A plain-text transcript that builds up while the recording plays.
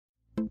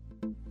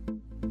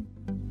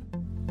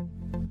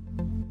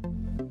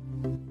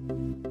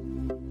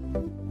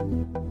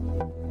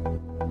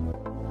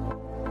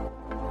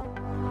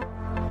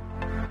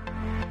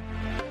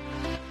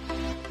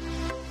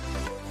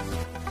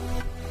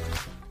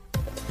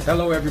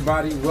Hello,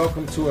 everybody.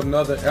 Welcome to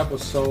another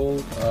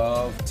episode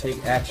of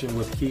Take Action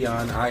with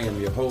Keon. I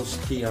am your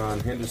host, Keon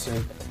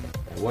Henderson.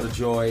 And what a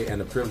joy and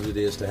a privilege it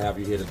is to have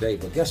you here today.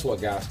 But guess what,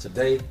 guys?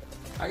 Today,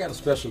 I got a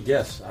special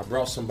guest. I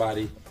brought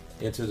somebody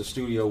into the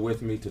studio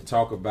with me to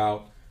talk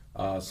about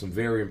some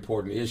very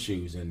important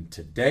issues. And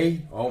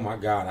today, oh my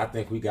God, I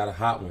think we got a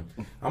hot one.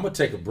 I'm going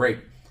to take a break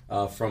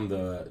from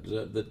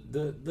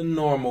the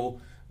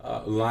normal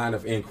line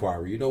of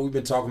inquiry. You know, we've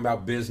been talking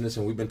about business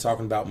and we've been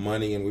talking about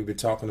money and we've been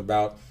talking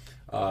about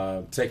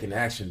taking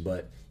action.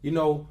 But, you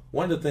know,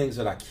 one of the things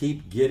that I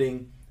keep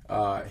getting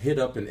hit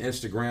up in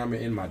Instagram and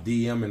in my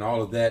DM and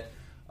all of that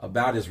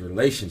about is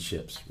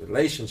relationships.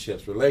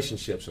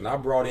 And I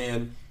brought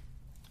in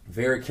a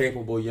very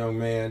capable young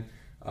man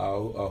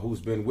who's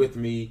been with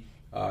me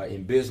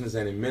in business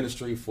and in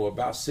ministry for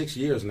about 6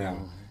 years now.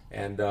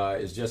 And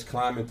is just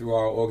climbing through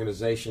our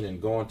organization and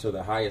going to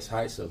the highest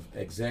heights of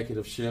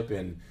executiveship.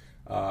 And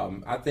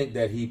I think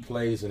that he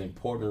plays an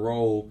important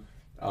role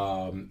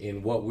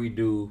in what we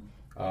do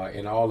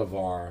in all of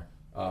our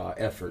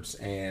efforts.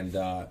 And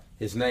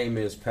his name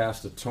is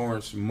Pastor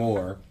Torrance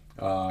Moore.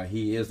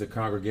 He is the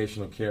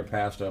Congregational Care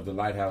Pastor of the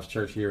Lighthouse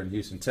Church here in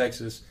Houston,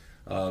 Texas.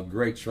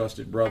 Great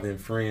trusted brother and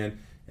friend.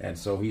 And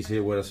so he's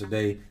here with us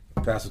today.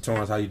 Pastor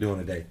Torrance, how you doing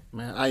today?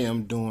 Man, I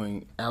am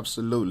doing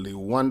absolutely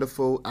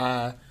wonderful.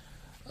 I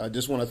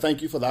just want to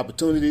thank you for the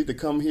opportunity to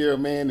come here,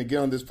 man, to get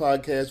on this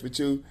podcast with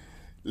you.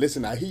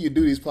 Listen, I hear you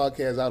do these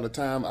podcasts all the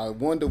time. I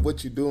wonder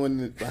what you're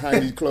doing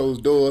behind these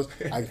closed doors.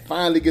 I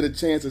finally get a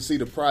chance to see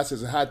the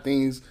process of how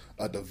things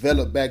are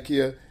developed back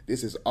here.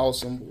 This is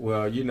awesome.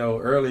 Well, you know,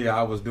 earlier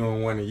I was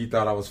doing one and you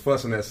thought I was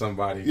fussing at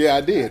somebody. Yeah,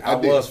 I did. I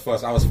was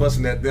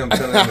fussing at them,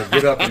 telling them to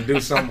get up and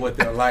do something with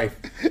their life.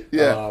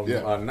 Yeah.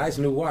 A nice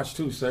new watch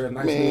too, sir.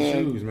 Nice new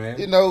shoes, man.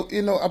 You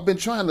know, I've been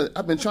trying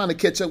to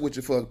catch up with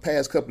you for the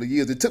past couple of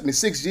years. It took me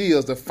 6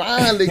 years to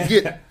finally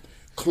get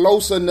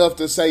close enough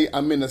to say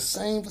I'm in the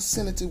same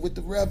vicinity with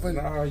the Reverend.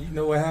 No, you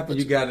know what happened?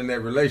 You got in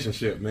that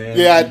relationship, man.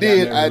 Yeah, I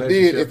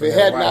did. If it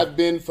had not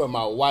been for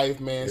my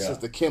wife, man,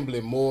 Sister Kimberly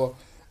Moore,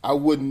 I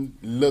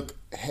wouldn't look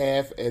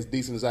half as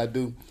decent as I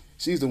do.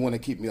 She's the one that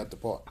keep me up to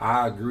par.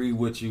 I agree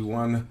with you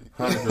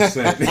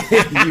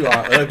 100%. You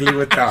are ugly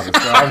without it,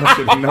 so I want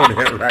you to know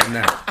that right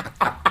now.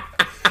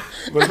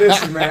 But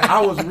listen, man,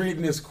 I was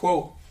reading this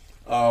quote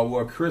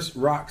where Chris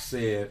Rock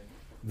said,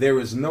 "There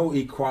is no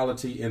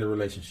equality in a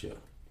relationship."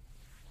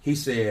 He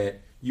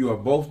said, "You are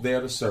both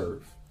there to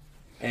serve."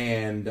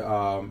 And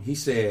he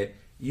said,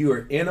 "You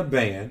are in a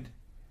band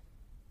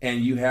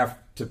and you have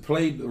to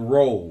play the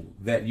role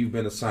that you've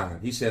been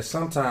assigned." He said,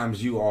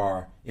 "Sometimes you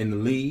are in the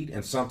lead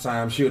and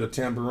sometimes you're the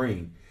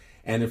tambourine.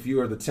 And if you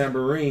are the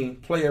tambourine,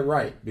 play it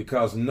right,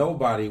 because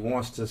nobody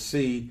wants to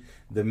see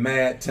the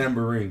mad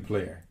tambourine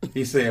player."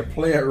 He said,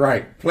 "Play it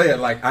right. Play it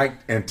like Ike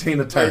and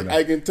Tina Turner."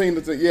 Ike and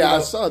Tina Turner. Yeah, you know,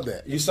 I saw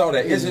that. You saw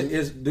that.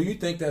 Mm-hmm. Do you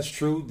think that's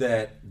true,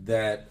 that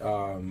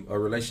a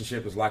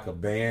relationship is like a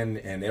band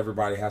and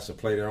everybody has to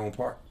play their own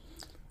part?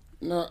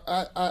 No,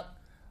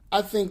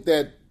 I think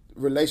that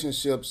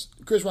relationships,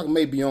 Chris Rock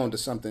may be on to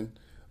something,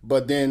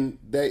 but then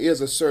there is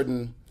a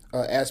certain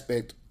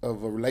aspect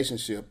of a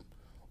relationship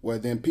where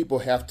then people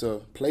have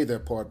to play their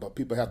part, but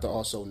people have to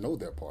also know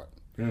their part.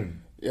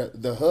 Yeah,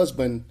 the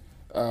husband,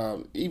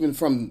 even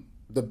from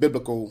the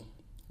biblical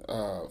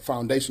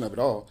foundation of it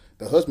all,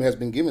 the husband has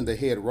been given the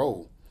head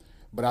role.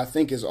 But I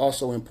think it's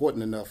also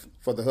important enough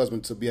for the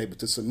husband to be able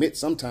to submit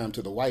sometime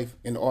to the wife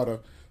in order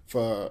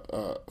for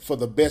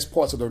the best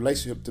parts of the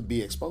relationship to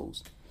be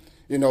exposed.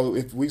 You know,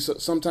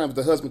 sometimes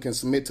the husband can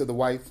submit to the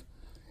wife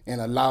and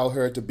allow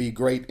her to be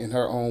great in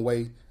her own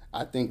way,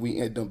 I think we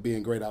end up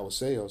being great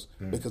ourselves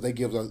because they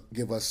give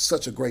us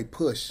such a great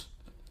push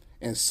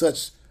and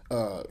such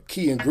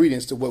key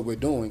ingredients to what we're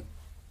doing.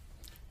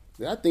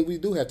 I think we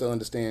do have to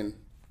understand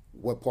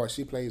what part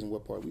she plays and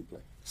what part we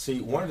play.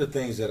 See, one of the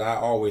things that I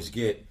always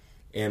get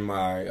in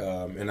my,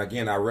 and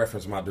again, I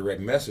reference my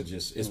direct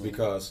messages, is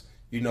because,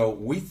 you know,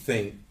 we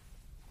think,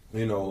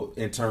 you know,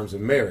 in terms of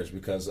marriage,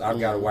 because I've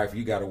got a wife,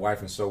 you got a wife,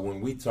 and so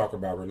when we talk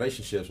about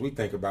relationships, we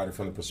think about it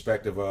from the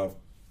perspective of,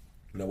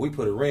 you know, we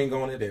put a ring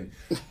on it, and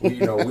we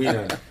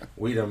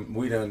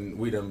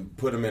done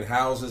put them in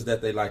houses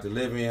that they like to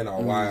live in.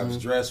 Our wives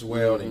dress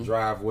well, they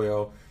drive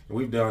well, and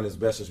we've done as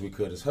best as we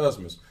could as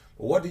husbands.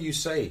 But what do you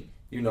say?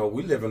 You know,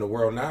 we live in a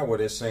world now where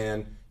they're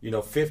saying, you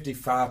know,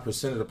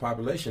 55% of the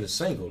population is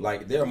single.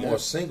 Like, there are more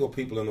single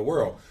people in the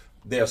world.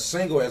 They're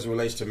single as it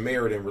relates to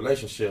marriage and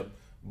relationship,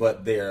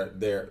 but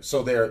they're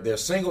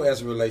single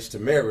as it relates to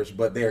marriage,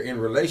 but they're in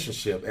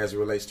relationship as it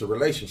relates to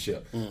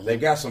relationship. They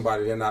got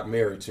somebody they're not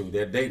married to.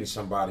 They're dating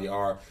somebody,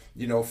 or,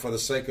 you know, for the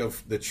sake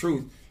of the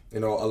truth, you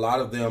know, a lot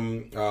of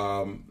them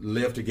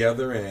live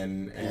together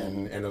and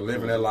are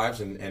living their lives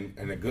and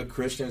are good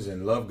Christians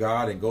and love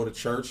God and go to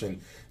church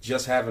and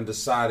just haven't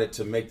decided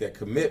to make that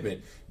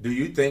commitment. Do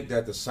you think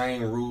that the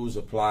same rules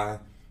apply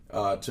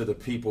to the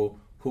people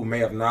who may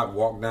have not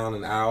walked down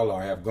an aisle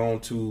or have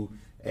gone to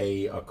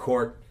a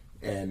court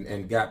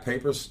and got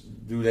papers?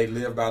 Do they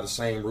live by the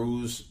same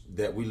rules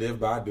that we live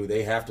by? Do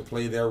they have to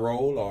play their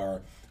role,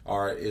 or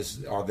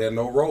are there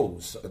no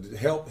roles?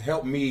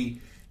 Help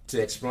me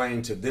to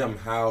explain to them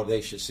how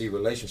they should see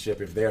relationship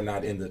if they're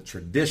not in the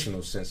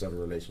traditional sense of a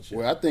relationship.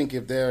 Well, I think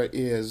if there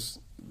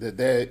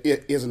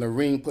isn't a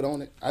ring put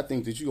on it, I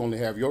think that you only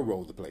have your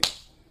role to play.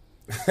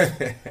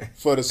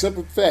 For the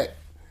simple fact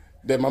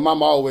that my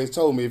mama always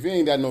told me, if you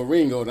ain't got no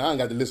ring on, I ain't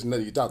got to listen to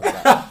nothing you talking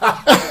about.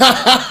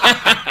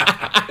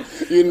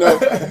 You know,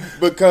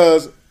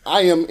 because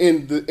I am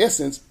in the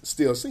essence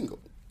still single.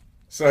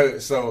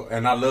 So,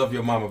 and I love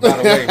your mama. By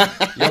the way,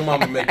 your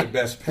mama make the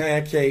best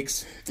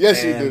pancakes.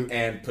 Yes, she do.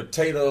 And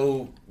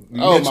potato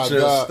mixture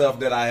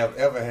stuff that I have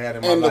ever had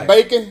in my life. And the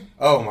bacon.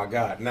 Oh my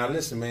God! Now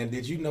listen, man.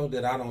 Did you know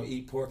that I don't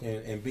eat pork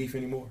and beef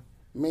anymore?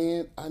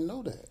 Man, I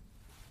know that.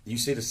 You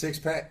see the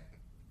 6-pack?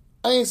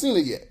 I ain't seen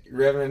it yet.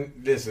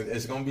 Reverend, listen,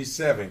 it's gonna be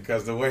 7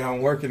 because the way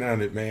I'm working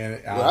on it,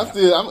 man.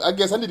 Well, I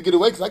guess I need to get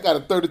away because I got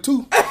a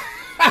 32.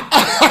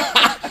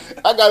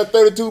 I got a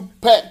 32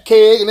 pack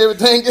keg and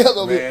everything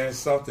else. Man,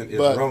 something is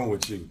wrong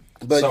with you.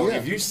 So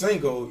if you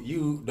single,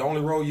 the only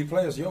role you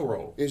play is your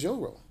role. It's your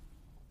role.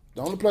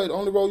 The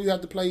only role you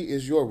have to play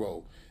is your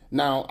role.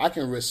 Now I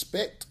can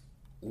respect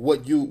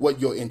what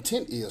your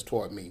intent is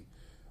toward me,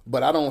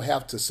 but I don't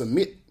have to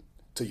submit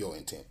to your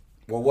intent.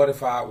 Well, what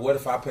if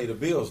I pay the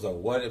bills though?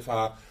 What if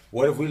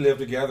we live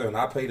together and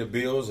I pay the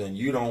bills and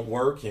you don't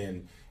work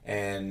and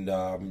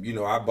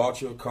I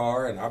bought you a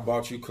car and I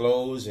bought you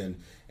clothes and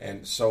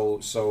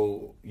so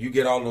you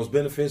get all those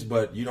benefits,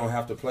 but you don't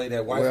have to play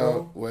that wife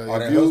role or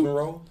that husband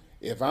role?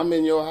 If I'm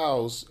in your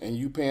house and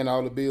you paying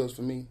all the bills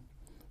for me,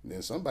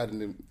 then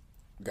somebody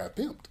got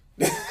pimped.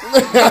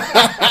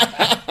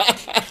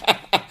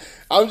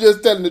 I'm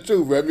just telling the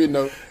truth, Rev, you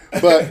know.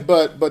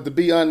 But to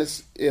be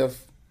honest,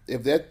 if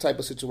that type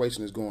of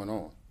situation is going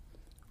on,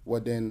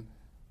 well then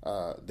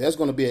there's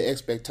going to be an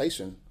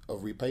expectation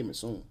of repayment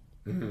soon.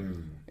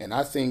 Mm-hmm. And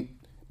I think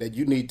that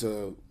you need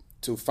to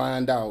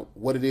find out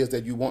what it is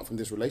that you want from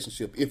this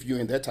relationship. If you're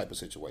in that type of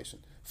situation,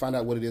 find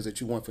out what it is that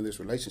you want from this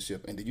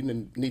relationship, and then you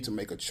need to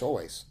make a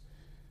choice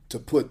to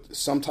put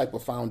some type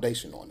of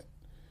foundation on it.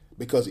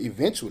 Because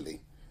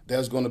eventually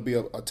there's going to be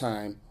a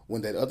time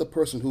when that other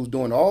person who's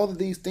doing all of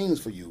these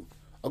things for you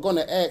are going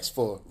to ask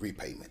for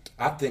repayment.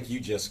 I think you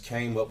just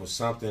came up with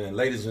something. And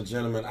ladies and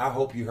gentlemen, I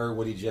hope you heard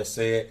what he just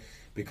said,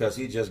 because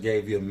he just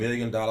gave you $1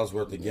 million worth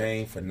of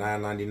game for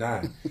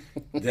 $9.99.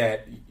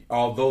 That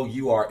although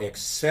you are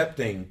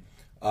accepting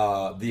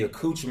the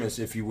accoutrements,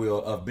 if you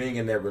will, of being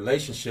in that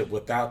relationship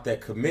without that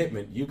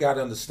commitment, you got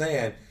to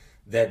understand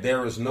that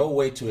there is no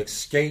way to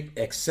escape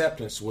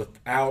acceptance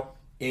without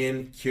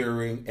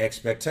incurring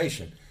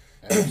expectation.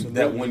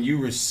 That when you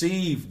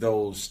receive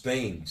those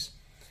things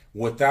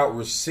without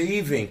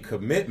receiving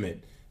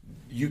commitment,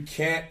 you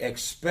can't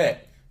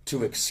expect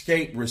to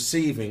escape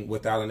receiving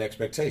without an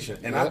expectation.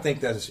 And I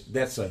think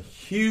that's a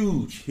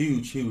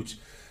huge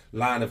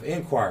line of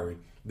inquiry,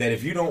 that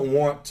if you don't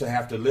want to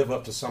have to live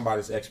up to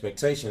somebody's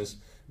expectations,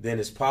 then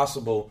it's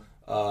possible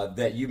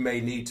that you may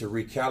need to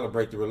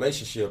recalibrate the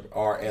relationship,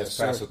 or as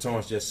Pastor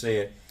Torrance just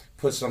said,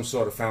 put some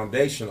sort of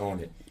foundation on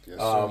it. Yes,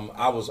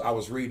 I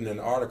was reading an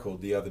article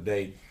the other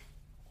day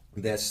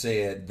that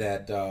said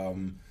that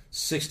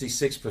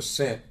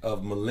 66%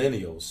 of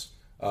millennials,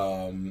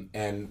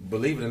 and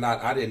believe it or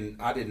not, I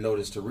didn't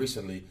notice till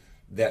recently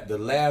that the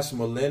last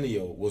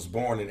millennial was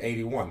born in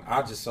 81.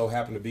 I just so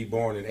happened to be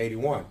born in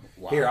 81.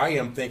 Wow. Here I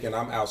am thinking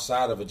I'm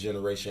outside of a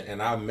generation, and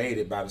I made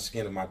it by the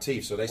skin of my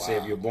teeth. So they say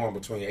if you're born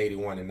between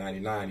 81 and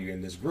 99, you're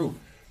in this group.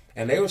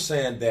 And they were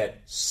saying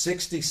that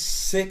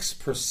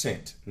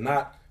 66%,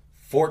 not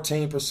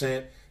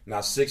 14%,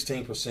 not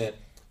 16%,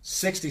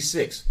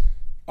 66,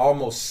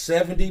 almost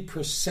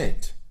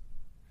 70%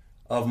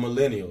 of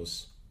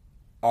millennials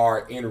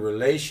are in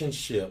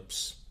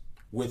relationships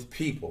with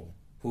people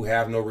who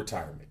have no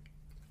retirement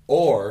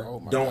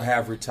or don't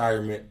have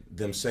retirement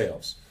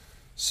themselves.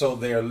 So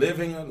they're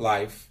living a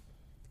life,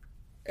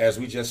 as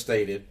we just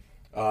stated,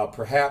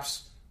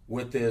 perhaps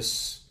with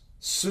this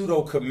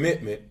pseudo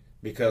commitment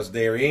because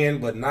they're in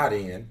but not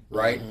in,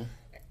 right?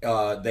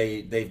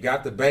 Mm-hmm. They've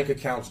got the bank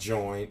accounts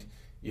joined.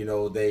 You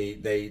know,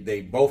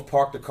 they both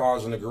park the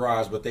cars in the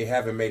garage, but they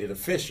haven't made it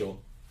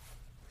official.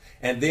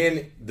 And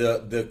then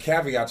the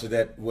caveat to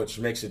that, which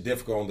makes it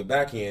difficult on the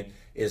back end,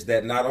 is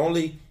that not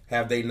only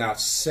have they not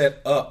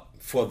set up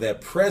for their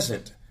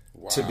present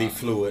to be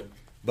fluid,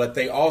 but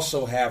they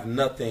also have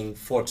nothing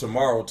for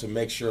tomorrow to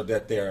make sure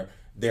that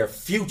their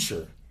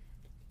future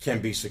can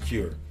be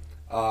secure.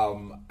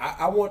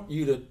 I want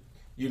you to,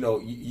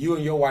 you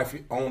and your wife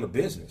own a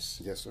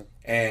business. Yes, sir.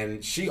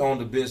 And she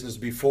owned a business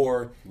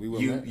before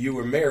you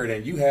were married,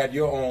 and you had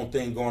your own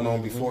thing going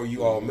on before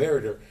you all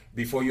married her,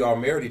 before you all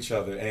married each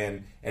other,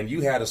 and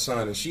you had a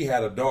son and she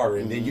had a daughter,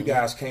 and then you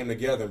guys came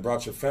together and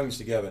brought your families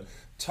together.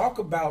 Talk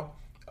about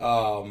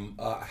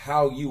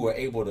how you were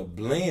able to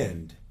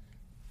blend,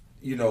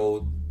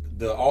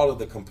 all of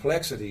the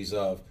complexities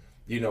of,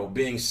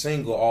 being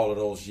single all of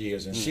those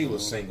years, and she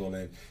was single,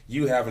 and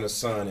you having a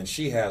son, and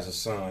she has a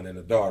son and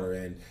a daughter,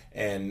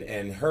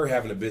 and her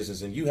having a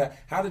business, and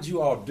how did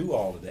you all do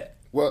all of that?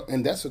 Well,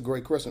 and that's a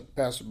great question,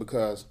 Pastor,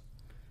 because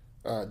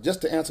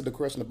Just to answer the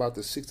question about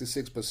the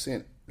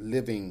 66%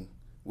 living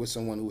with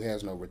someone who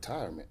has no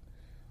retirement,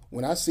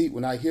 when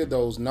I hear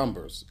those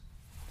numbers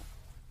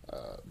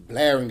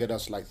blaring at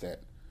us like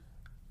that,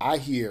 I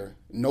hear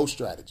no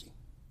strategy.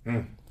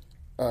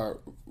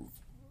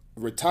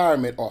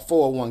 Retirement or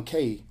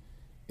 401k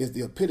is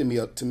the epitome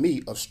to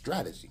me of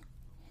strategy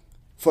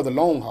for the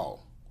long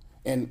haul.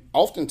 And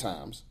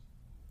oftentimes,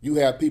 you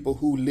have people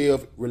who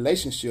live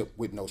relationship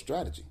with no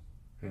strategy.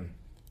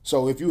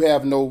 So if you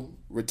have no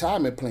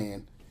retirement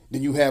plan,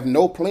 then you have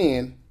no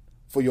plan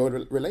for your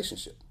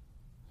relationship.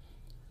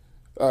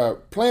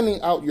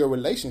 Planning out your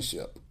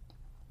relationship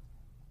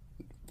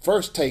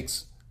first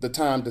takes the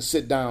time to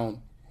sit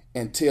down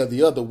and tell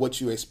the other what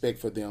you expect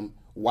for them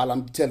while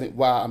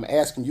I'm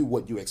asking you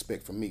what you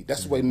expect from me.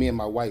 That's the way me and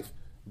my wife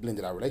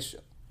blended our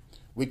relationship.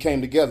 We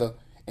came together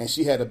and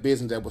she had a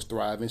business that was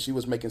thriving. She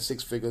was making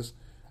six figures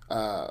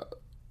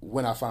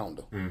when I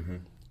found her.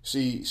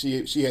 She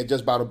had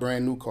just bought a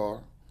brand new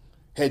car,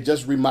 had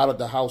just remodeled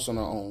the house on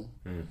her own.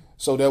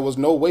 So there was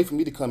no way for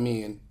me to come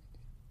in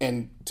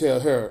and tell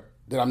her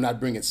that I'm not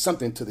bringing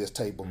something to this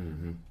table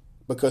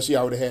because she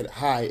already had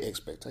high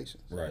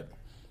expectations. Right.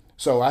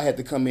 So I had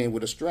to come in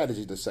with a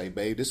strategy to say,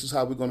 babe, this is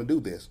how we're going to do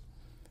this.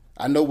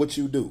 I know what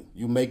you do.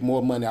 You make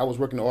more money. I was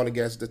working in oil and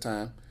gas at the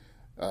time.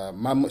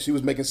 She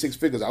was making six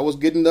figures. I was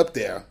getting up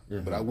there,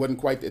 but I wasn't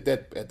quite at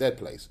that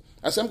place.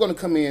 I said, I'm going to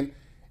come in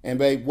and,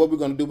 babe, what we're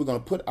going to do, we're going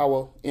to put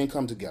our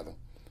income together.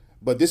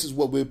 But this is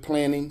what we're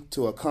planning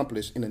to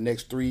accomplish in the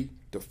next 3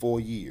 to 4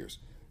 years.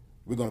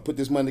 We're going to put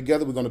this money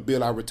together. We're going to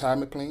build our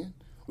retirement plan.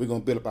 We're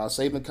going to build up our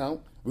saving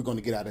account. We're going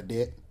to get out of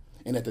debt.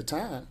 And at the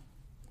time,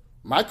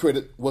 my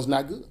credit was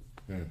not good.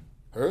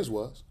 Hers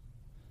was.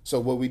 So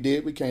what we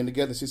did, we came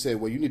together. She said,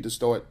 well, you need to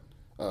start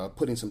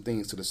putting some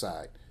things to the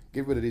side.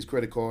 Get rid of these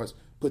credit cards.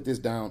 Put this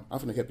down. I'm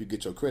going to help you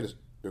get your credit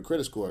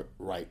score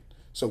right.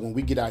 So when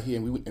we get out here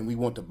and we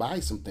want to buy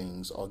some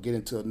things or get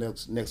into a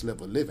next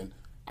level of living,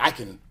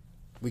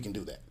 we can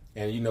do that.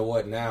 And you know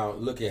what? Now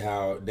look at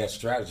how that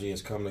strategy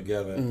has come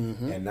together,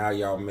 and now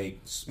y'all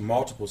make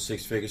multiple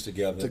six figures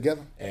together,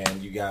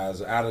 and you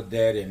guys are out of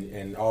debt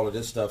and all of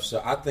this stuff.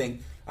 So I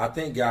think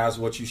guys,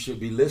 what you should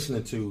be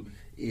listening to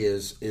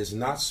is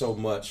not so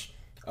much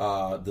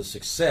the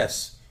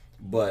success,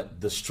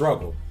 but the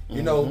struggle.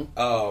 You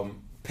know,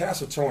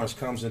 Pastor Torrance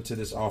comes into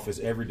this office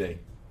every day,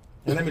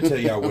 and let me tell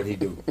y'all what he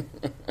do.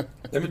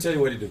 Let me tell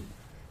you what he do.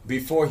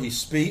 Before he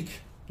speak.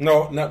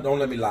 No, don't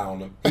let me lie on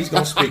him. He's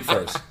going to speak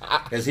first.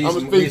 Because he's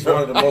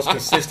one of the most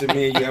consistent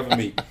men you ever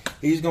meet.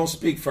 He's going to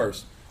speak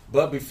first.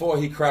 But before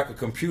he crack a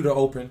computer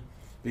open,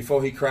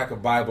 before he crack a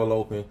Bible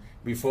open,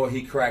 before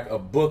he crack a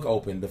book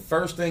open, the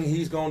first thing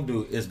he's going to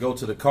do is go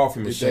to the coffee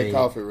machine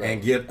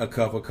and get a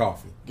cup of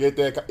coffee. Get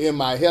that in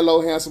my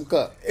Hello Handsome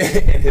cup.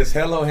 And his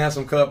Hello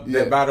Handsome cup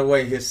that, by the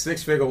way, his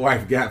six-figure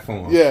wife got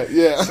for him.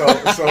 Yeah.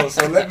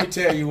 So let me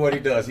tell you what he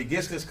does. He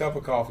gets this cup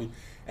of coffee,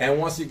 and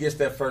once he gets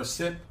that first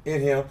sip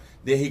in him,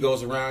 then he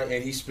goes around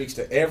and he speaks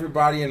to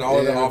everybody in all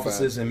of the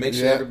offices and makes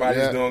sure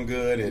everybody's doing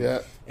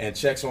good and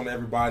checks on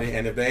everybody.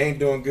 And if they ain't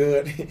doing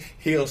good,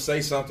 he'll say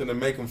something to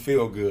make them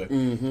feel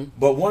good.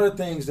 But one of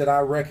the things that I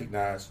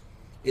recognize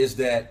is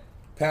that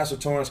Pastor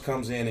Torrance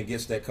comes in and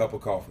gets that cup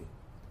of coffee.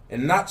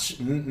 And not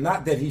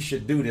that he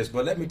should do this,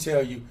 but let me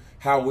tell you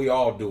how we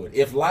all do it.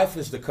 If life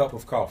is the cup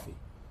of coffee,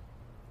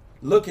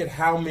 look at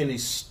how many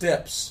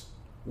steps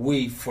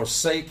we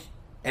forsake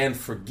and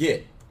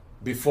forget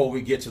before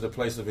we get to the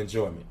place of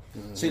enjoyment.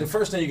 See, the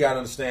first thing you got to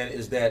understand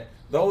is that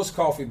those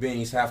coffee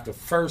beans have to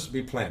first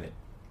be planted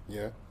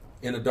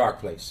in a dark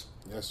place.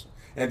 Yes.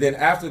 And then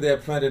after they're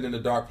planted in a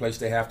dark place,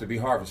 they have to be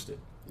harvested.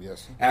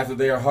 Yes. After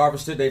they are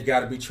harvested, they've got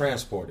to be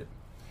transported.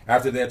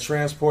 After they're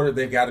transported,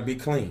 they've got to be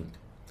cleaned.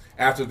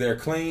 After they're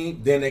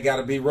cleaned, then they got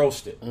to be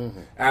roasted.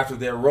 After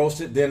they're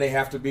roasted, then they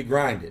have to be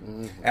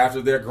grinded.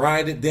 After they're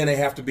grinded, then they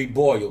have to be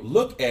boiled.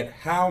 Look at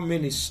how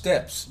many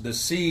steps the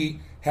seed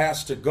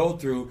has to go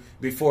through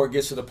before it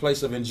gets to the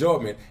place of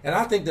enjoyment. And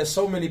I think that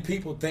so many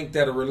people think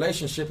that a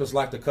relationship is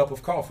like the cup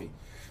of coffee,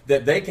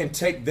 that they can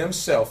take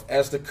themselves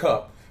as the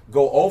cup,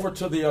 go over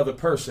to the other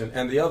person,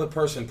 and the other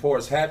person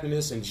pours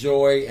happiness and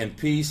joy and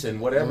peace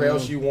and whatever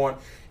else you want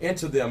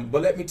into them.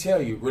 But let me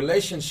tell you,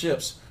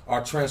 relationships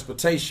are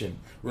transportation.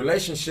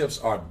 Relationships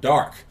are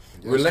dark.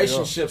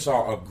 Relationships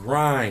are a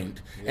grind.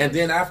 And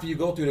then after you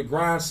go through the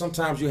grind,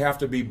 sometimes you have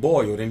to be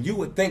boiled. And you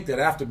would think that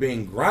after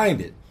being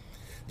grinded,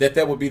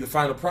 that would be the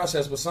final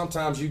process, but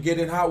sometimes you get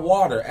in hot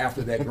water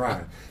after that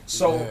grind.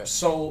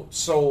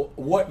 So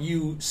what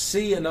you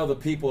see in other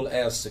people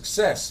as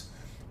success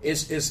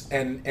is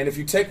and if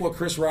you take what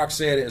Chris Rock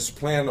said as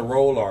playing the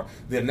role, or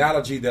the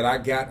analogy that I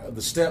got,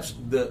 the steps,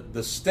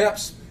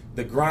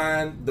 the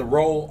grind, the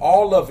role,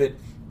 all of it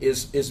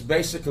is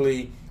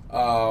basically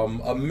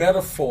a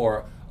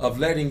metaphor of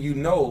letting you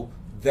know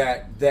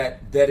that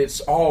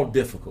it's all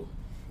difficult.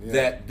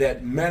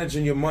 That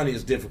managing your money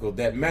is difficult.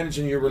 That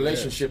managing your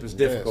relationship is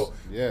difficult.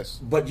 Yes.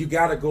 But you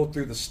got to go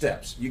through the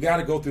steps.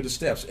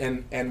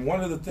 And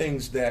one of the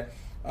things that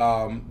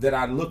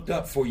I looked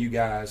up for you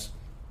guys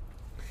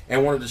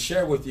and wanted to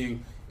share with you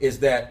is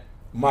that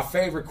my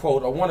favorite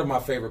quote, or one of my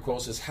favorite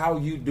quotes, is how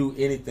you do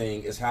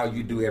anything is how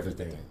you do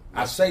everything.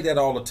 I say that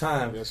all the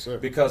time. Yes, sir.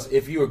 Because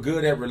if you are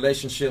good at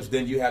relationships,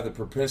 then you have the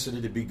propensity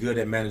to be good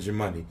at managing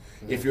money.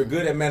 If you're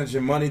good at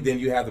managing money, then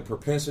you have the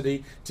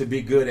propensity to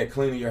be good at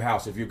cleaning your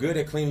house. If you're good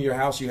at cleaning your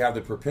house, you have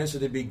the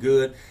propensity to be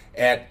good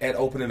at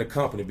opening a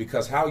company,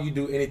 because how you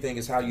do anything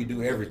is how you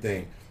do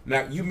everything.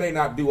 Now, you may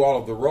not do all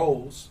of the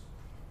roles,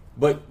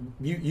 but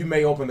you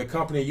may open the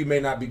company, you may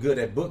not be good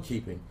at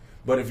bookkeeping.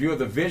 But if you're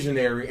the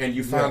visionary and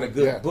you find a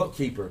good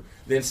bookkeeper,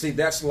 then see,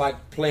 that's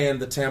like playing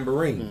the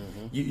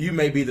tambourine. You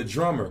may be the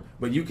drummer,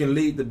 but you can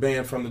lead the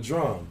band from the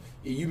drum.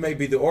 You may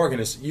be the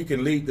organist, you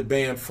can lead the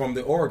band from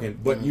the organ,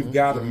 but you've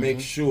got to make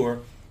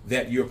sure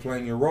that you're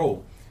playing your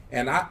role.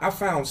 And I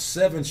found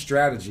 7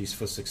 strategies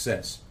for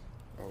success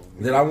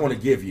that I want to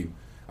give you.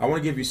 I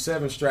want to give you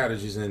 7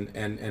 strategies,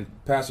 and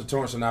Pastor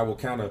Torrance and I will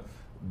kind of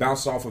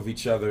bounce off of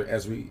each other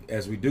as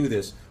we do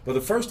this. But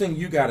the first thing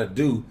you got to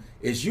do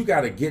is you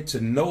got to get to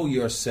know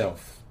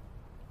yourself.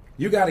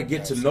 You got to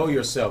get to know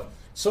yourself.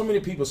 So many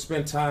people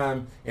spend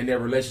time in their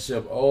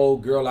relationship. Oh,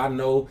 girl, I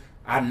know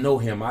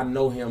him. I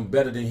know him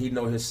better than he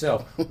know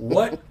himself.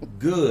 What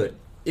good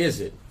is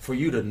it for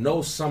you to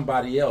know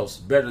somebody else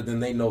better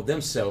than they know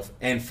themselves,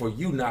 and for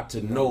you not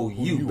to know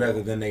you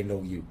better than they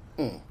know you?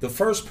 The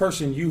first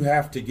person you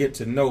have to get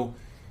to know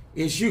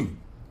is you.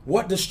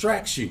 What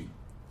distracts you?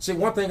 See,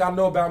 one thing I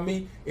know about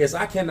me is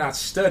I cannot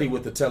study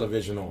with the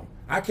television on.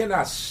 I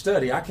cannot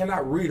study. I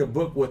cannot read a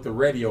book with the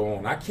radio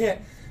on. I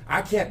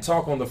can't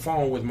talk on the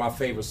phone with my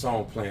favorite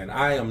song playing.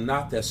 I am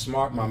not that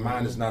smart. My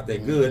mind is not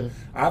that good.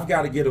 I've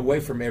got to get away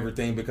from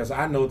everything because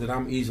I know that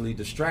I'm easily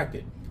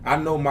distracted. I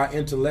know my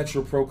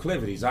intellectual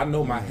proclivities. I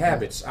know my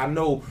habits. I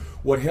know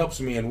what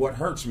helps me and what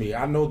hurts me.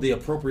 I know the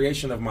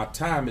appropriation of my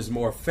time is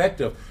more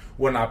effective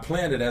when I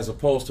plan it as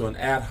opposed to an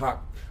ad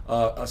hoc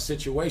a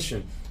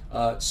situation.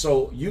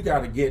 So you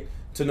got to get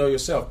to know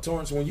yourself.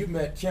 Torrance, when you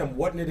met Kim,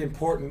 wasn't it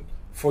important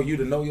for you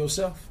to know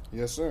yourself?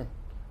 Yes, sir.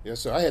 Yes,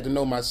 sir. I had to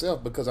know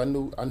myself because I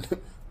knew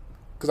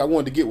because I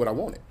wanted to get what I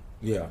wanted.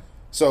 Yeah.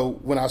 So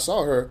when I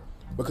saw her,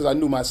 because I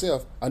knew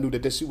myself, I knew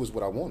that she was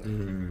what I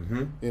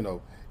wanted. You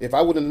know, if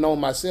I wouldn't have known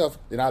myself,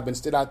 then I'd been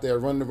still out there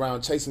running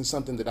around chasing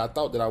something that I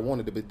thought that I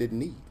wanted but didn't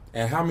need.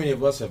 And how many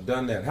of us have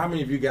done that? How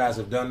many of you guys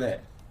have done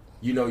that?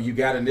 You know, you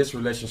got in this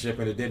relationship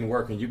and it didn't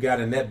work, and you got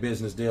in that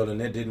business deal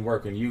and it didn't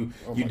work, and you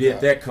did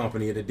that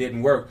company and it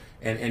didn't work,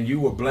 and you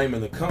were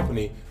blaming the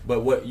company, but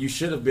what you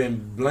should have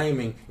been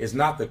blaming is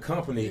not the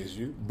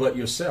company, but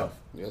yourself.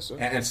 Yes, sir.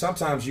 And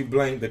sometimes you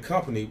blame the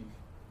company,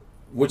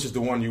 which is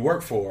the one you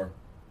work for,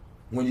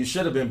 when you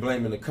should have been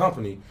blaming the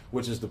company,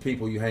 which is the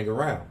people you hang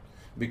around.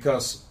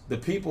 Because the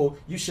people,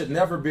 you should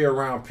never be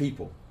around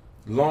people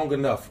long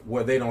enough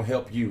where they don't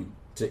help you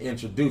to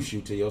introduce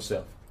you to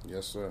yourself.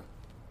 Yes, sir.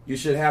 You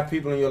should have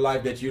people in your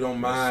life that you don't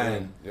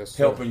mind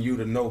helping you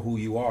to know who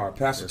you are.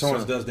 Pastor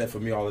Torrance does that for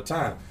me all the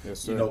time.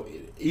 Yes, sir. You know,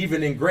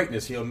 even in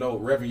greatness, he'll know,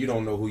 Reverend, you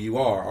don't know who you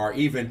are. Or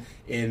even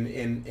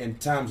in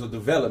times of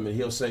development,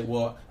 he'll say,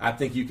 well, I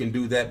think you can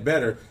do that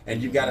better.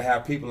 And you got to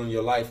have people in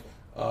your life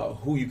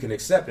who you can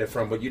accept it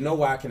from. But you know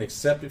why I can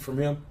accept it from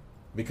him?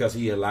 Because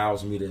he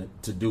allows me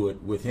to do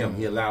it with him.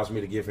 He allows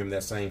me to give him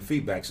that same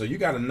feedback. So you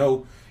got to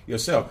know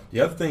yourself. The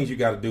other things you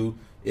got to do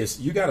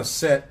is you got to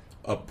set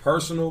a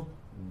personal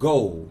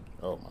goal.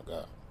 Oh my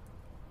God.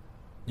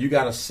 You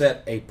got to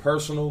set a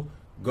personal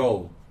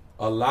goal.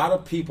 A lot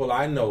of people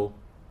I know,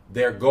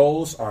 their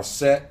goals are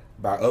set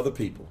by other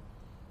people.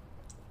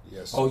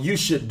 Yes. Oh, you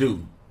should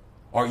do,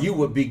 or you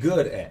would be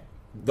good at.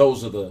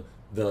 Those are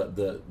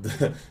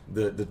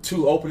the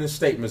 2 opening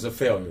statements of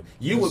failure.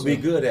 You would be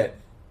good at.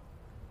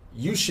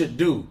 You should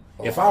do.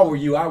 If I were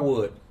you, I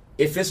would.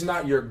 If it's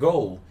not your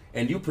goal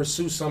and you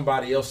pursue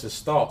somebody else's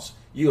thoughts,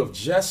 you have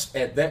just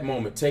at that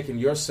moment taken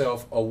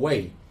yourself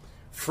away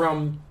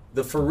from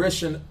the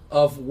fruition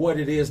of what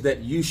it is that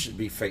you should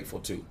be faithful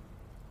to.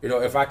 You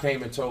know, if I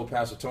came and told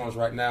Pastor Torrance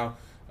right now,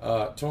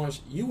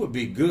 Torrance, you would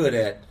be good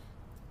at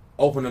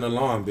opening a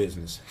lawn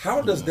business.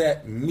 How does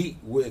that meet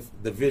with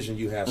the vision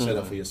you have set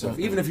up for yourself?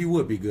 Even if you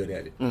would be good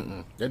at it,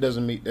 that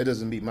doesn't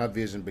meet my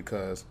vision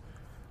because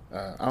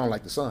I don't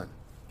like the sun.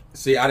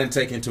 See, I didn't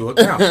take into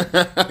account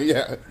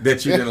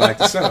that you didn't like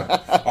the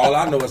sun. All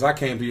I know is I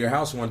came to your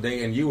house one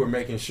day and you were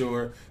making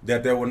sure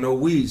that there were no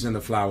weeds in the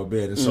flower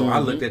bed. And so I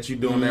looked at you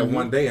doing that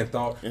one day and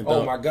thought,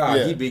 oh my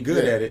God, he'd be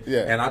good at it.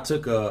 Yeah. And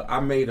I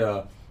made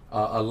a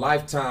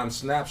lifetime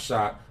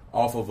snapshot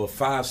off of a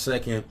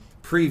 5-second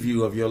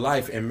preview of your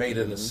life and made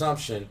an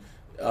assumption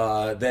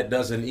that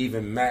doesn't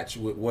even match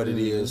with what it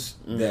is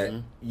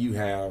that you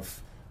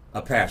have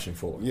a passion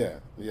for. Yeah.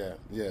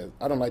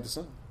 I don't like the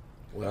sun.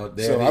 Well,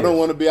 so I don't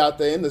want to be out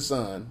there in the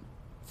sun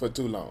for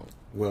too long.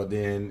 Well,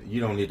 then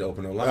you don't need to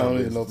open no lawn I don't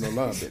business. need to open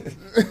no lawn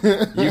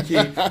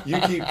business.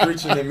 You keep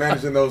preaching and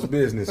managing those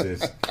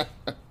businesses.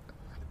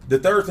 The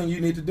third thing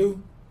you need to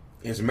do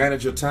is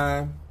manage your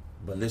time.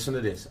 But listen to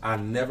this. I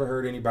never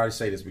heard anybody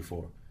say this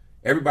before.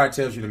 Everybody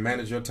tells you to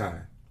manage your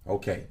time.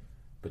 Okay.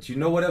 But you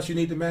know what else you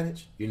need to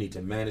manage? You need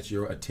to manage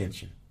your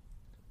attention.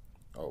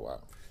 Oh,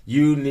 wow.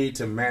 You need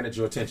to manage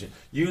your attention.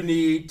 You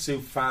need to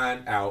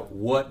find out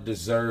what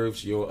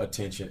deserves your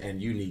attention,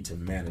 and you need to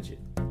manage it.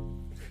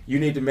 You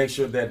need to make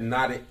sure that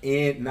not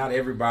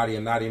everybody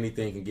and not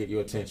anything can get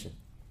your attention.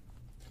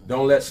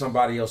 Don't let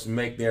somebody else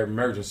make their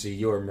emergency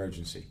your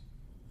emergency.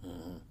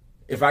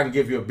 If I can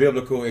give you a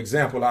biblical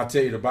example, I'll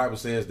tell you the Bible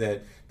says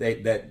that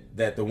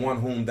the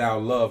one whom thou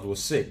loved was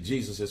sick.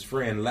 Jesus'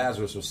 friend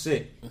Lazarus was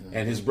sick,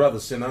 and his brother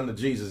sent unto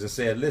Jesus and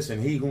said,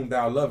 listen, he whom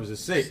thou lovest is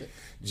sick.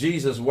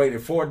 Jesus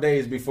waited 4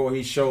 days before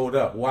he showed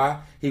up.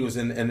 Why? He was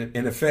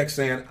in effect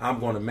saying, I'm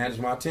going to manage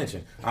my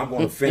attention. I'm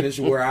going to finish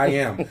where I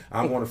am.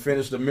 I'm going to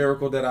finish the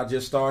miracle that I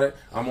just started.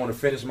 I'm going to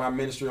finish my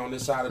ministry on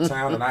this side of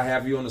town, and I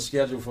have you on the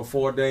schedule for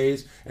 4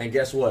 days. And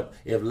guess what?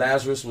 If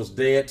Lazarus was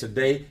dead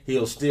today,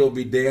 he'll still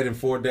be dead in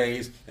 4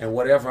 days. And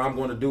whatever I'm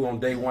going to do on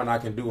day 1, I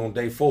can do on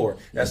day 4.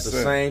 That's the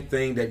same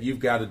thing that you've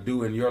got to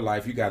do in your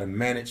life. You got to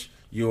manage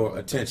your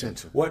attention.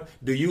 What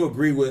do you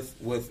agree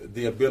with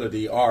the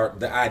ability or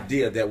the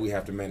idea that we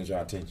have to manage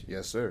our attention?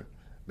 Yes, sir.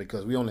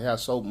 Because we only have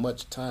so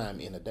much time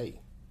in a day,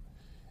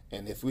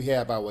 and if we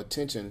have our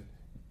attention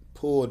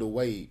pulled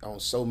away on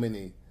so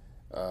many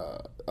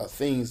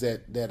things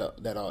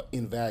that are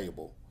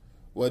invaluable,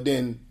 well,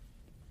 then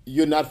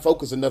you're not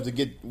focused enough to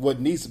get what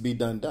needs to be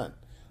done.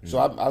 So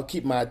I'll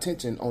keep my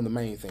attention on the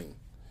main thing.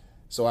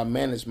 So I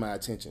manage my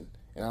attention,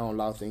 and I don't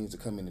allow things to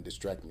come in and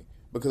distract me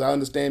because I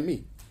understand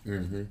me.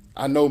 Mm-hmm.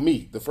 I know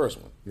me, the first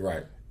one.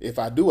 Right. If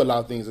I do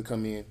allow things to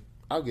come in,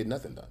 I'll get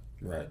nothing done.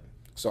 Right.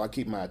 So I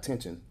keep my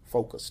attention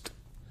focused.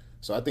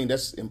 So I think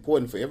that's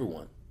important for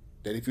everyone.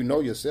 That if you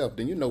know yourself,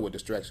 then you know what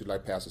distracts you.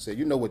 Like Pastor said,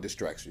 you know what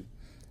distracts you.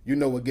 You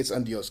know what gets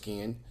under your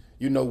skin.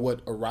 You know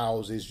what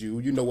arouses you.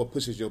 You know what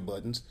pushes your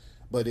buttons.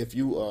 But if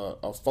you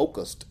are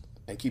focused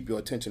and keep your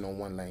attention on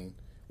one lane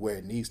where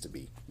it needs to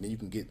be, then you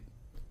can get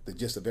the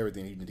gist of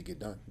everything you need to get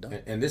done.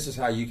 And this is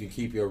how you can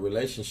keep your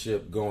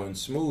relationship going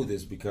smooth,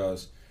 is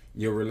because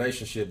your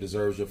relationship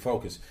deserves your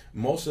focus.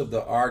 Most of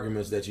the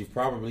arguments that you've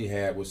probably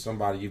had with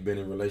somebody you've been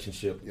in a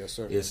relationship, yes,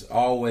 sir, is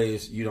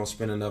always, you don't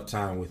spend enough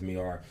time with me,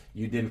 or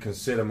you didn't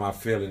consider my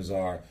feelings,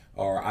 or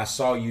I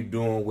saw you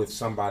doing with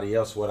somebody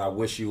else what I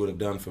wish you would have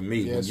done for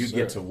me. Yes, when you sir.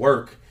 get to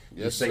work,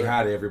 you yes, say sir.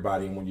 hi to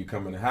everybody, and when you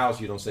come in the house,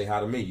 you don't say hi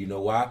to me. You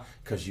know why?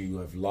 Because you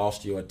have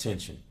lost your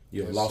attention.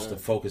 You have yes, lost sir. the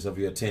focus of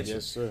your attention.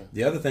 Yes, sir.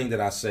 The other thing that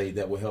I say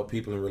that will help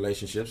people in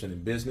relationships and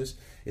in business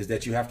is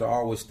that you have to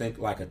always think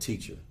like a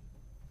teacher.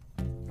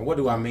 And what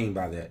do I mean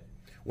by that?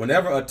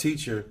 Whenever a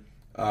teacher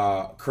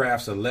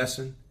crafts a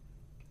lesson,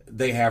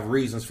 they have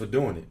reasons for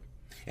doing it.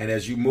 And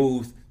as you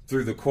move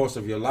through the course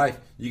of your life,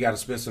 you got to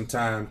spend some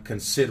time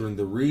considering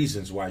the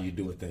reasons why you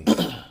do a thing.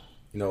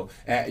 You know,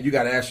 you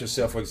got to ask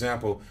yourself, for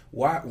example,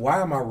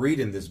 why am I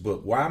reading this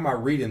book? Why am I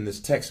reading this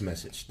text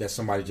message that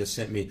somebody just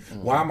sent me?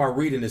 Mm-hmm. Why am I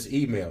reading this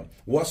email?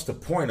 What's the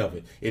point of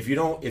it? If you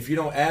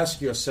don't ask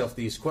yourself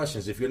these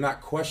questions, if you're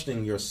not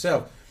questioning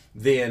yourself,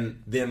 then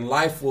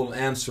life will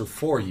answer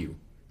for you.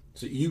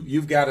 So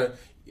you've got to,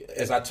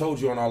 as I told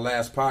you on our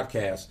last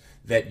podcast,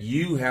 that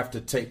you have to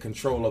take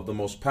control of the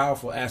most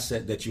powerful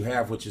asset that you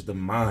have, which is the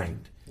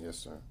mind. Yes,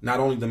 sir.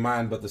 Not only the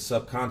mind, but the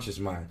subconscious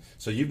mind.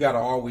 So you've got to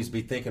always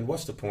be thinking,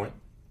 what's the point?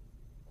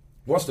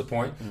 What's the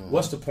point? Mm-hmm.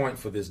 What's the point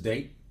for this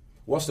date?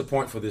 What's the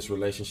point for this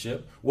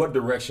relationship? What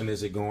direction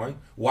is it going?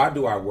 Why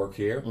do I work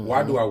here? Mm-hmm.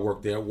 Why do I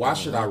work there? Why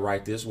should I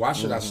write this? Why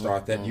should I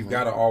start that? You've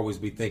got to always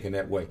be thinking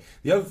that way.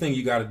 The other thing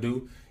you got to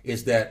do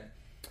is that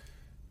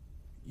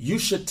you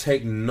should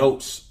take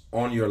notes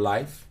on your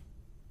life,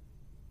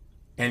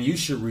 and you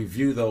should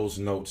review those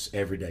notes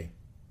every day.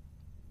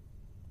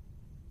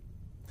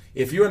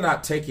 If you're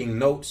not taking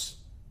notes,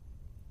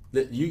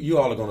 you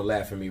all are going to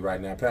laugh at me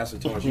right now. Pastor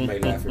Torrance, you may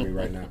laugh at me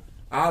right now.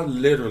 I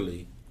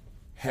literally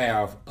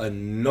have a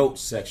note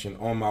section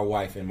on my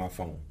wife in my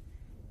phone.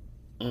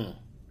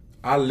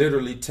 I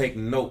literally take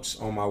notes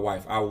on my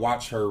wife. I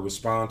watch her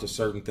respond to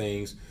certain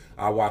things.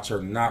 I watch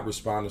her not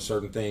respond to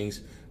certain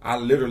things. I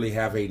literally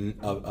have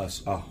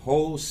a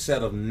whole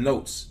set of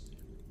notes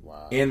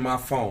in my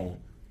phone,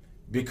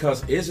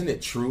 because isn't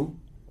it true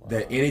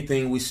that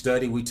anything we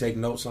study, we take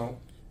notes on?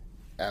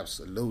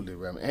 Absolutely,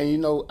 Reverend. And you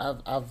know,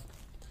 I've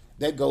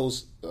that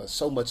goes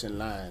so much in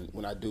line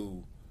when I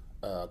do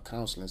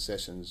counseling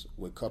sessions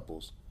with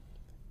couples,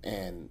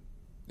 and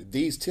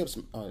these tips,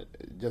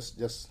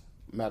 just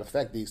matter of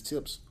fact, these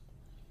tips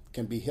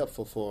can be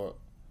helpful for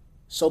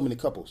so many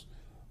couples.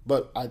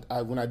 But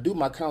I when I do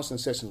my counseling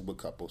sessions with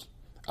couples,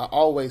 I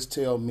always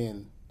tell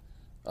men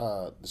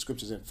the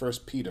scriptures in 1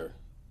 Peter,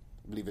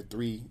 I believe it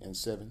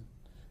 3:7.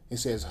 It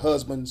says,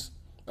 "Husbands,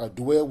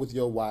 dwell with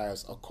your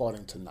wives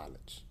according to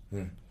knowledge."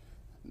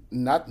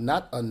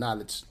 Not a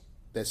knowledge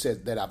that says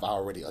that I've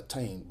already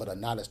attained, but a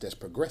knowledge that's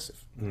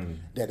progressive,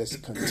 that is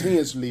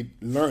continuously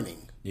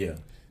learning. Yeah.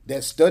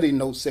 That study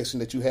note section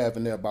that you have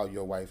in there about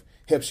your wife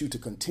helps you to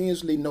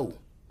continuously know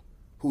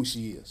who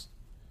she is.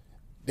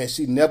 That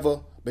she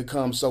never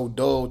becomes so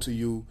dull to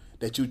you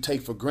that you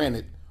take for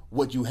granted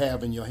what you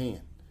have in your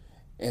hand.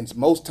 And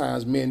most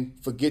times men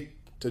forget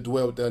to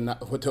dwell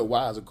with their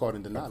wives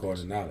according to knowledge.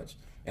 According to knowledge.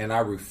 And I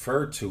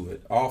refer to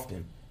it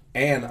often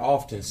and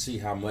often see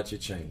how much it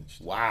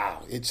changed.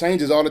 Wow. It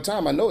changes all the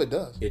time. I know it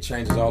does. It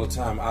changes all the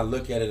time. I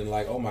look at it and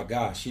like, oh my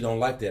gosh, she don't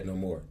like that no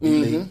more.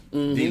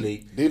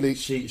 Delete.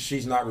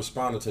 She's not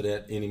responding to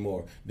that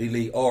anymore.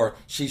 Delete. Or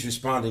she's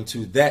responding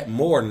to that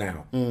more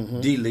now.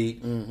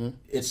 Delete.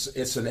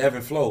 It's an ebb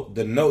and flow.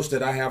 The notes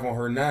that I have on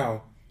her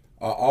now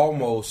are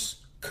almost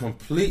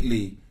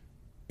completely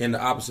in the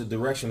opposite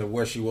direction of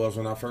where she was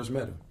when I first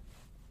met her.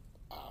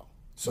 Wow.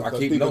 So Because I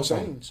keep people notes on.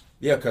 change.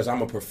 Yeah, because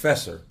I'm a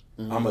professor.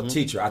 I'm a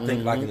teacher. I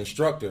think like an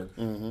instructor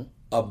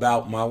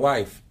about my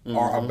wife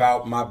or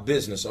about my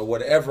business or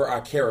whatever I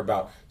care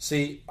about.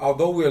 See,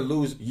 although we're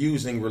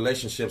using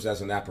relationships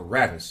as an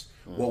apparatus,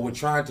 what we're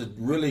trying to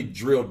really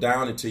drill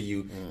down into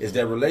you is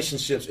that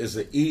relationships is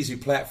an easy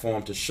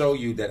platform to show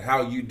you that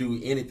how you do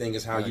anything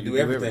is how you do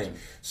everything.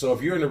 So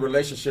if you're in a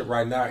relationship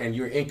right now and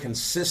you're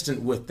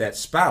inconsistent with that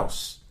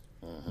spouse,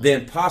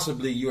 then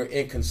possibly you're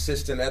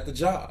inconsistent at the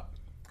job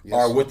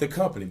or with the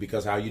company,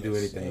 because how you do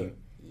anything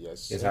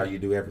is how you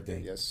do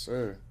everything. Yes,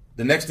 sir.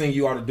 The next thing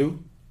you ought to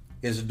do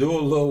is do a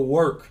little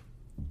work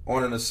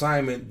on an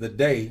assignment the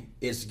day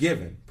it's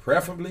given,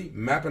 preferably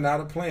mapping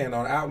out a plan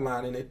or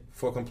outlining it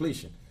for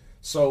completion.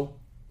 So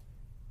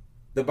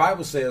the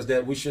Bible says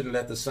that we shouldn't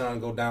let the sun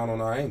go down on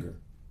our anger,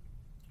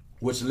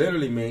 which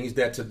literally means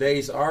that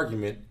today's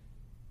argument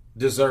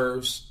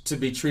deserves to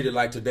be treated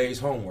like today's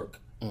homework.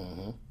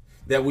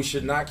 That we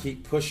should not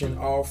keep pushing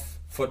off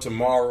for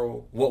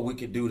tomorrow what we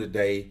could do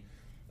today.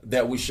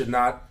 That we should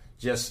not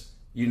just,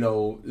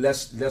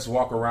 let's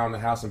walk around the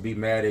house and be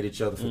mad at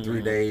each other for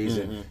 3 days.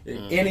 And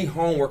any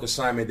homework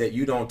assignment that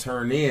you don't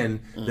turn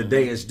in the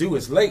day is due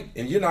is late,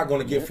 and you're not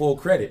going to get full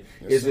credit.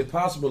 Is it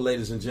possible,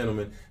 ladies and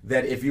gentlemen,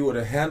 that if you would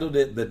have handled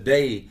it the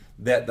day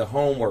that the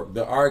homework,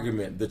 the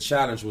argument, the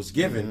challenge was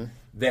given,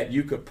 that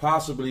you could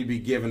possibly be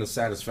given a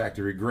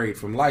satisfactory grade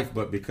from life,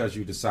 but because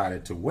you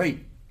decided to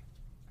wait,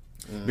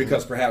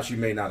 because perhaps you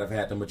may not have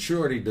had the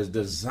maturity, the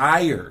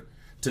desire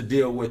to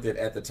deal with it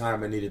at the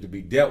time it needed to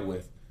be dealt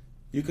with,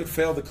 you could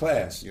fail the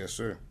class. Yes,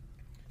 sir.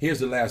 Here's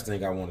the last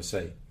thing I want to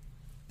say,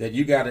 that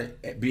you got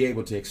to be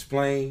able to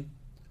explain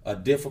a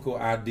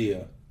difficult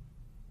idea,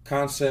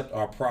 concept,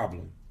 or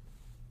problem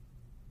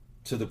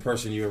to the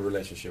person you're in a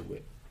relationship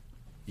with.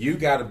 You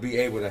got to be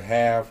able to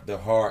have the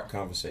hard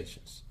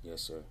conversations.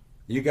 Yes, sir.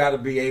 You got to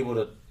be able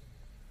to.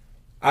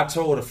 I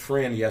told a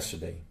friend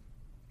yesterday,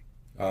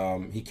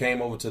 he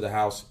came over to the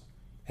house,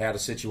 had a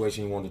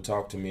situation he wanted to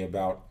talk to me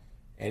about,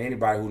 and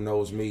anybody who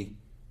knows me,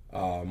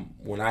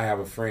 when I have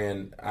a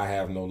friend, I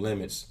have no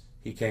limits.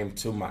 He came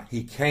to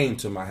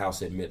my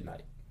house at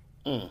midnight,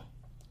 and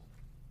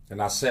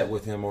I sat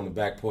with him on the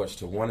back porch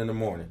till 1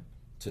 a.m.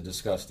 to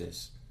discuss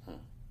this.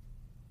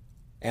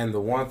 And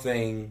the one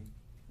thing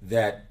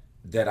that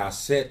I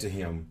said to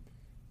him,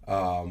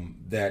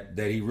 that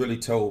he really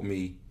told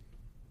me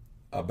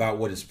about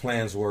what his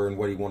plans were and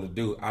what he wanted to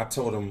do, I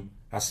told him,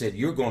 I said,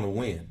 you're going to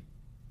win.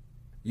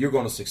 You're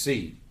going to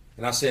succeed.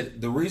 And I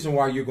said, the reason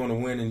why you're going to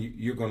win and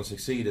you're going to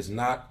succeed is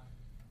not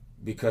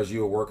because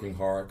you're working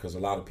hard, because a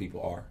lot of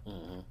people are.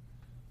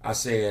 I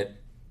said,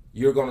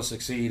 you're going to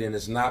succeed, and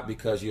it's not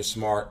because you're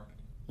smart.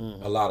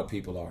 A lot of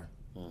people are.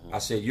 I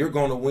said, you're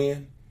going to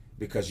win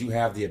because you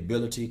have the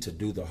ability to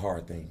do the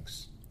hard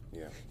things.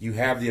 Yeah. You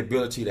have the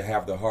ability to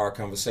have the hard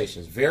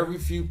conversations. Very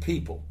few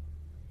people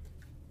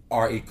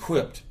are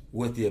equipped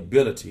with the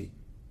ability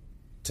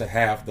to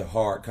have the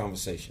hard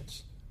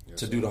conversations,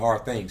 to do the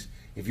hard things.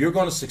 If you're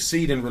going to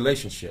succeed in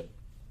relationship,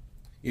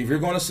 if you're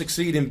going to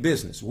succeed in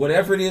business,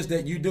 whatever it is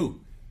that you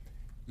do,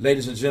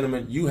 ladies and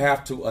gentlemen, you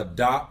have to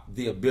adopt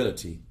the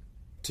ability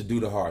to do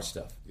the hard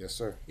stuff. Yes,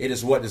 sir. It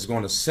is what is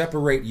going to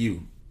separate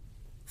you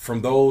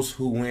from those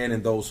who win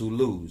and those who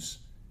lose.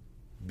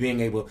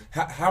 Being able,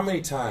 how many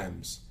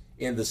times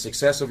in the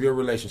success of your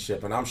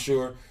relationship, and I'm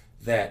sure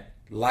that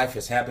life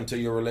has happened to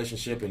your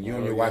relationship and you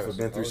and your wife have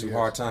been through some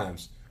hard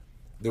times.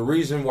 The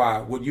reason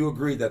why, would you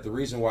agree that the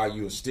reason why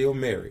you are still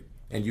married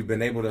and you've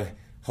been able to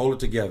hold it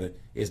together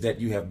is that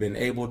you have been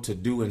able to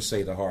do and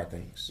say the hard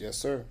things? Yes,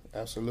 sir.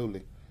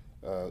 Absolutely.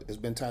 It's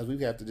been times we've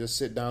had to just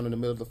sit down in the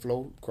middle of the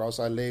floor, cross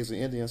our legs in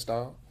Indian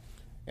style,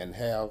 and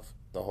have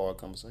the hard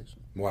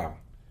conversation. Wow.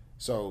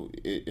 So,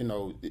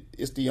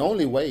 it's the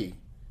only way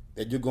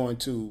that you're going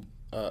to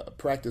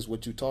practice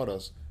what you taught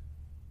us,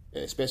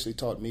 especially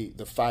taught me,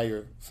 the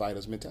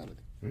firefighter's mentality.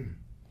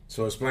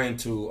 So explain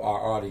to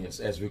our audience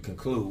as we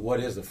conclude, what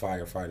is the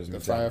firefighter's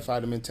mentality? The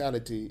firefighter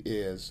mentality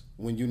is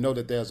when you know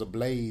that there's a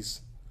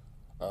blaze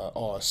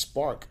or a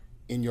spark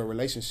in your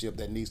relationship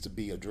that needs to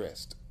be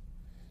addressed.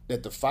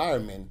 That the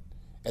firemen,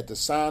 at the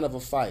sign of a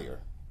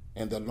fire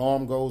and the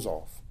alarm goes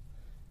off,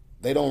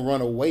 they don't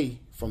run away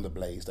from the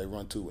blaze, they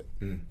run to it.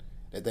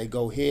 That they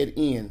go head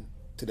in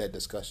to that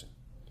discussion.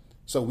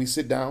 So we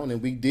sit down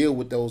and we deal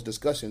with those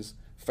discussions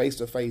face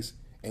to face,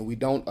 and we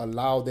don't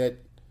allow that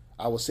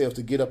ourselves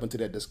to get up into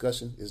that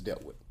discussion is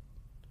dealt with.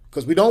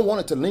 Because we don't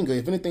want it to linger.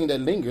 If anything that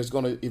lingers is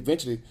going to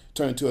eventually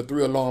turn into a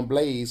 3-alarm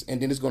blaze,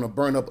 and then it's going to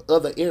burn up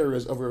other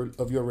areas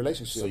of your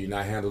relationship. So you're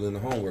not handling the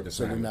homework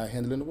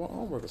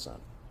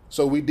assignment.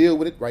 So we deal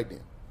with it right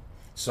then.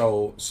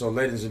 So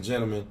ladies and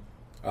gentlemen,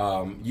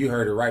 you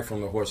heard it right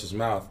from the horse's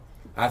mouth.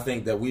 I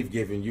think that we've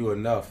given you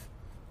enough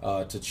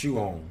to chew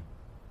on.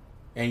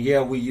 And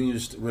yeah, we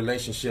used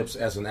relationships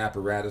as an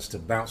apparatus to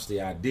bounce the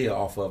idea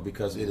off of,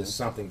 because it is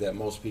something that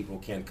most people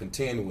can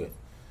contend with.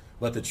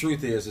 But the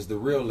truth is the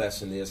real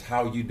lesson is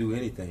how you do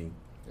anything.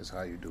 It's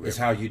how you do everything. It's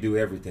how you do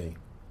everything.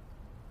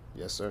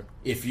 Yes, sir.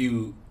 If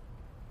you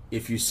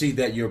see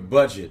that your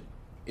budget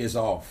is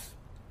off,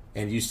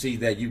 and you see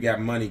that you got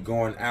money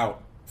going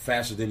out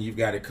faster than you've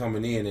got it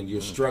coming in, and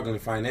you're struggling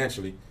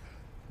financially,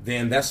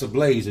 then that's a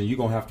blaze, and you're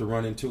going to have to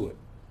run into it.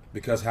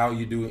 Because how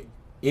you do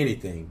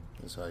anything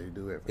is how you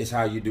do everything. It's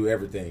how you do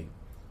everything.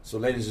 So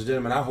ladies and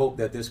gentlemen, I hope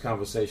that this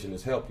conversation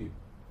has helped you.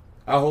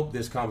 I hope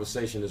this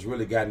conversation has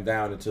really gotten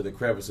down into the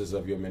crevices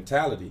of your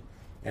mentality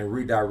and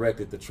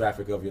redirected the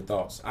traffic of your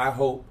thoughts. I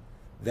hope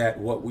that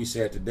what we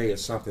said today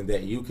is something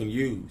that you can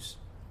use.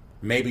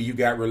 Maybe you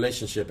got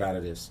relationship out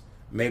of this.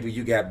 Maybe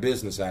you got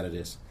business out of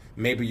this.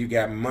 Maybe you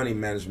got money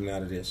management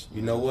out of this.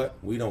 You know what?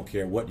 We don't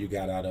care what you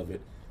got out of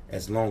it,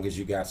 as long as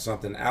you got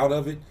something out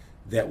of it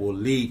that will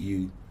lead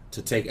you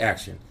to take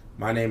action.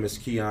 My name is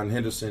Keon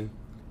Henderson.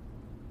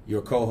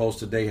 Your co-host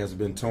today has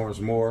been Torrance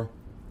Moore.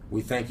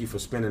 We thank you for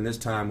spending this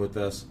time with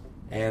us,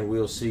 and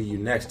we'll see you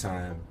next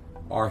time,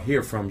 or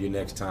hear from you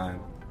next time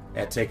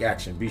at Take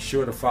Action. Be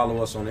sure to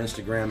follow us on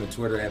Instagram and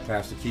Twitter at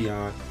Pastor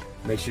Keon.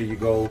 Make sure you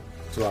go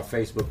to our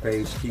Facebook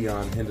page,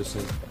 Keon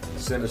Henderson.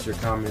 Send us your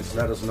comments.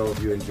 Let us know if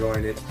you're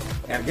enjoying it.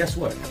 And guess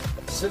what?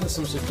 Send us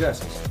some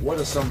suggestions. What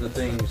are some of the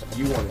things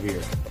you want to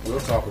hear? We'll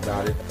talk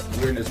about it.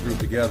 We're in this group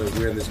together.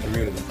 We're in this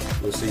community.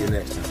 We'll see you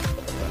next time.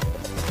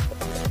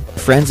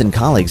 Friends and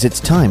colleagues, it's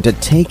time to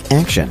take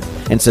action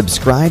and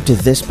subscribe to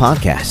this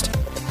podcast.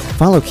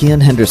 Follow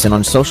Keon Henderson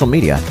on social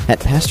media at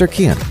Pastor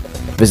Keon.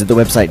 Visit the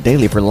website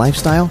daily for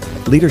lifestyle,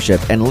 leadership,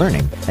 and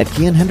learning at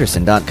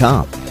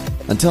KeonHenderson.com.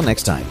 Until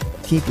next time,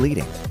 keep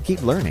leading,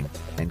 keep learning,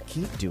 and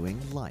keep doing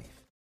life.